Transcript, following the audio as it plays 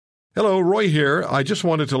Hello, Roy here. I just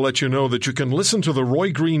wanted to let you know that you can listen to The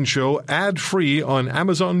Roy Green Show ad-free on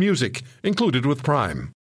Amazon Music, included with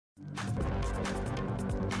Prime.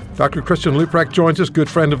 Dr. Christian Leuprecht joins us, good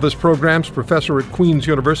friend of this program's professor at Queen's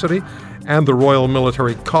University and the Royal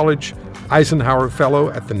Military College, Eisenhower Fellow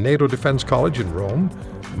at the NATO Defense College in Rome,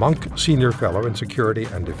 Monk Senior Fellow in Security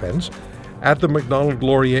and Defense at the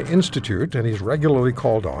Macdonald-Laurier Institute, and he's regularly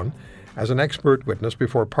called on as an expert witness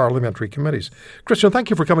before parliamentary committees. Christian, thank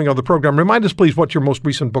you for coming on the program. Remind us, please, what your most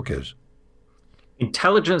recent book is.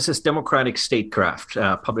 Intelligence is Democratic Statecraft,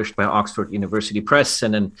 published by Oxford University Press,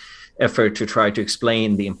 in an effort to try to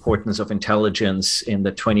explain the importance of intelligence in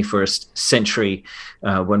the 21st century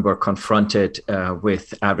when we're confronted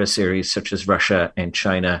with adversaries such as Russia and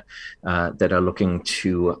China that are looking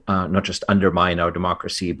to not just undermine our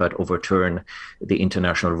democracy, but overturn the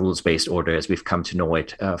international rules-based order as we've come to know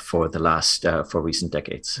it for recent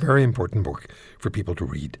decades. Very important book for people to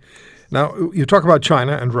read. Now, you talk about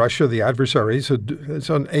China and Russia, the adversaries. It's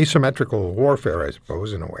an asymmetrical warfare, I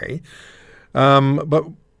suppose, in a way. But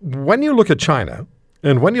when you look at China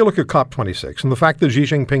and when you look at COP26 and the fact that Xi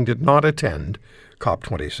Jinping did not attend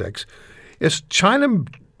COP26, is China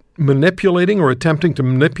manipulating or attempting to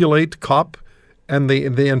manipulate COP and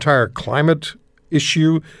the entire climate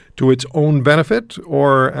issue to its own benefit,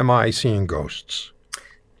 or am I seeing ghosts?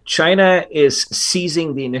 China is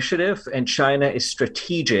seizing the initiative, and China is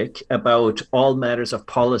strategic about all matters of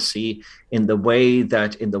policy in the way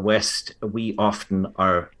that in the West we often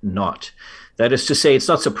are not. That is to say, it's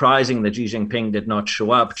not surprising that Xi Jinping did not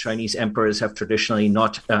show up. Chinese emperors have traditionally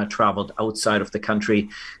not traveled outside of the country.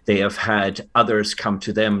 They have had others come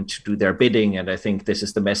to them to do their bidding. And I think this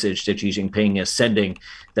is the message that Xi Jinping is sending,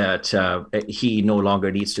 that he no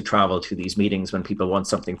longer needs to travel to these meetings. When people want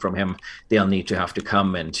something from him, they'll need to have to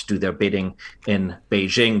come and do their bidding in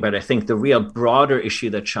Beijing. But I think the real broader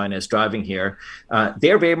issue that China is driving here,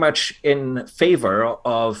 they're very much in favor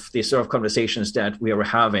of the sort of conversations that we are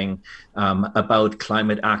having about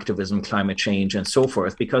climate activism, climate change, and so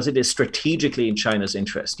forth, because it is strategically in China's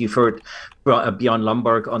interest. You've heard Bjorn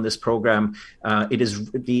Lomborg on this program. It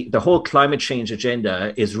is the whole climate change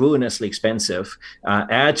agenda is ruinously expensive.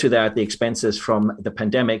 Add to that the expenses from the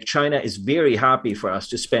pandemic. China is very happy for us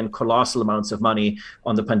to spend colossal amounts of money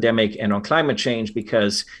on the pandemic and on climate change,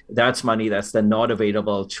 because that's money that's then not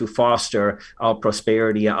available to foster our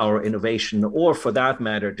prosperity, our innovation, or for that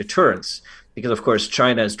matter, deterrence. Because, of course,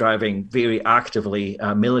 China is driving very actively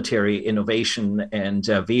military innovation and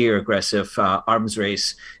very aggressive arms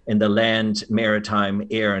race in the land, maritime,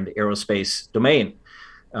 air, and aerospace domain.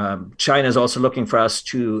 China is also looking for us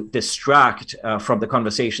to distract from the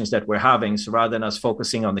conversations that we're having. So rather than us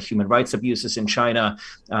focusing on the human rights abuses in China,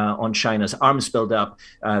 on China's arms buildup,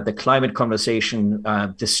 the climate conversation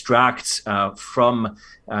distracts from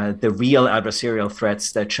the real adversarial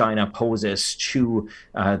threats that China poses to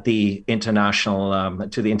the international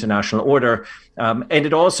order. And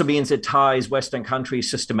it also means it ties Western countries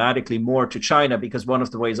systematically more to China, because one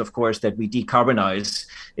of the ways, of course, that we decarbonize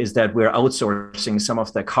is that we're outsourcing some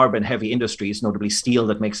of the carbon heavy industries, notably steel,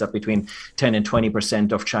 that makes up between 10 and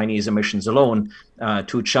 20% of Chinese emissions alone,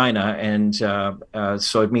 to China. And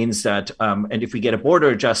so it means that, and if we get a border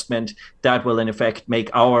adjustment, that will in effect make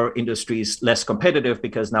our industries less competitive,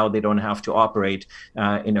 because now they don't have to operate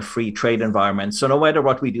in a free trade environment. So no matter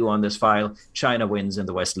what we do on this file, China wins and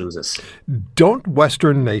the West loses. Don't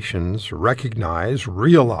Western nations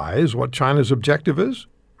realize what China's objective is?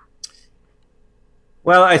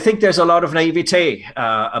 Well, I think there's a lot of naivete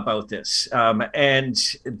about this. And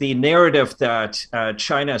the narrative that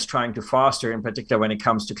China is trying to foster, in particular when it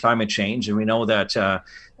comes to climate change, and we know that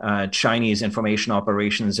Chinese information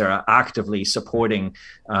operations are actively supporting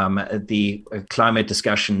the climate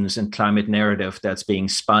discussions and climate narrative that's being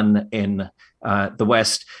spun in the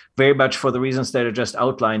West, very much for the reasons that are just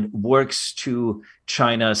outlined, works to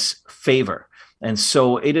China's favor. And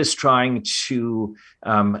so it is trying to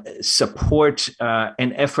support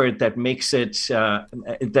an effort that makes it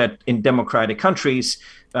that in democratic countries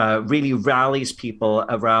really rallies people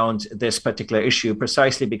around this particular issue,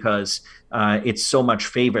 precisely because it so much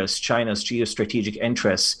favors China's geostrategic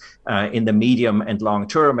interests in the medium and long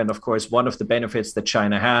term. And of course, one of the benefits that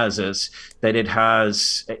China has is that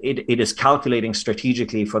it is calculating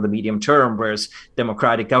strategically for the medium term, whereas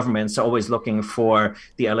democratic governments are always looking for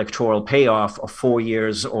the electoral payoff of 4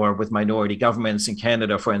 years, or with minority governments in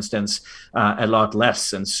Canada, for instance, a lot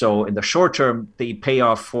less. And so in the short term, the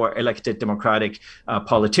payoff for elected democratic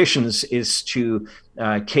politicians is to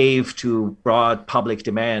cave to broad public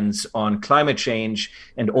demands on climate change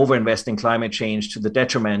and overinvest in climate change to the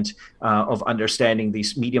detriment of understanding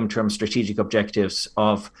these medium-term strategic objectives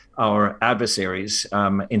of our adversaries,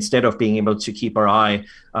 instead of being able to keep our eye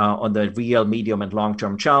on the real medium and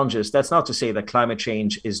long-term challenges. That's not to say that climate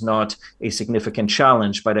change is not a significant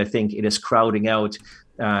challenge, but I think it is crowding out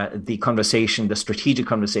the conversation, the strategic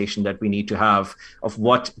conversation that we need to have of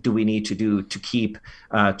what do we need to do to keep,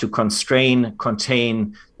 to constrain,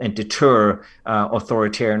 contain, and deter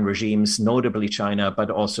authoritarian regimes, notably China,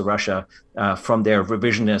 but also Russia, from their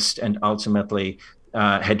revisionist and ultimately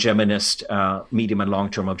hegemonist medium and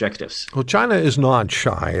long-term objectives. Well, China is not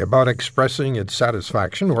shy about expressing its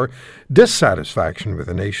satisfaction or dissatisfaction with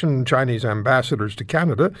the nation. Chinese ambassadors to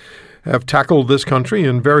Canada have tackled this country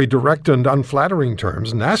in very direct and unflattering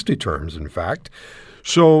terms, nasty terms, in fact.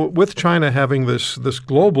 So with China having this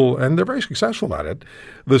global, and they're very successful at it,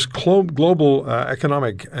 this global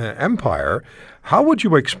economic empire, how would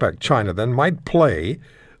you expect China then might play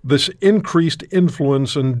this increased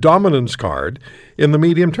influence and dominance card in the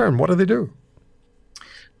medium term? What do they do?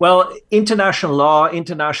 Well, international law,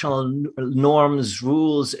 international norms,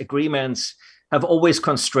 rules, agreements have always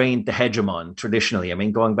constrained the hegemon traditionally. I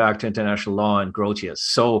mean, going back to international law and Grotius.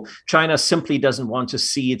 So China simply doesn't want to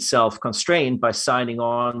see itself constrained by signing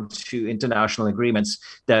on to international agreements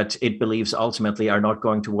that it believes ultimately are not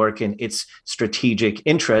going to work in its strategic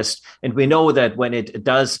interest. And we know that when it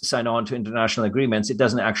does sign on to international agreements, it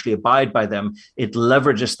doesn't actually abide by them. It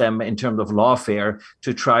leverages them in terms of lawfare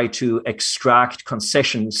to try to extract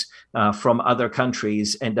concessions from other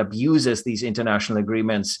countries and abuses these international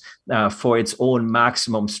agreements for its own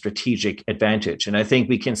maximum strategic advantage. And I think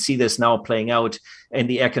we can see this now playing out in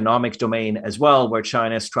the economic domain as well, where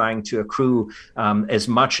China is trying to accrue as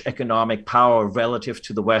much economic power relative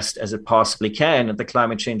to the West as it possibly can. And the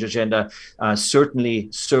climate change agenda certainly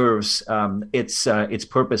serves its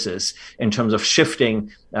purposes in terms of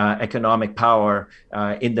shifting economic power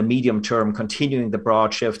in the medium term, continuing the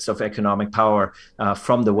broad shifts of economic power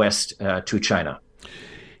from the West to China.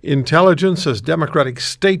 Intelligence as democratic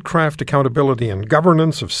statecraft, accountability, and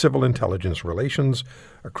governance of civil intelligence relations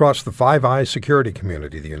across the Five Eyes security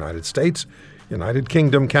community, the United States, United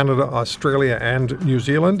Kingdom, Canada, Australia, and New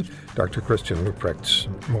Zealand. Dr. Christian Leuprecht's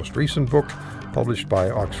most recent book, published by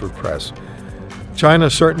Oxford Press. China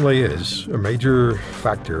certainly is a major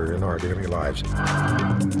factor in our daily lives.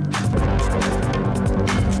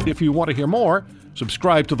 If you want to hear more,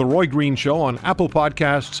 subscribe to The Roy Green Show on Apple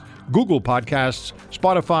Podcasts, Google Podcasts,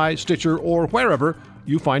 Spotify, Stitcher, or wherever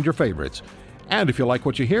you find your favorites. And if you like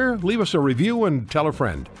what you hear, leave us a review and tell a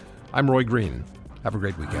friend. I'm Roy Green. Have a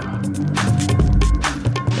great weekend.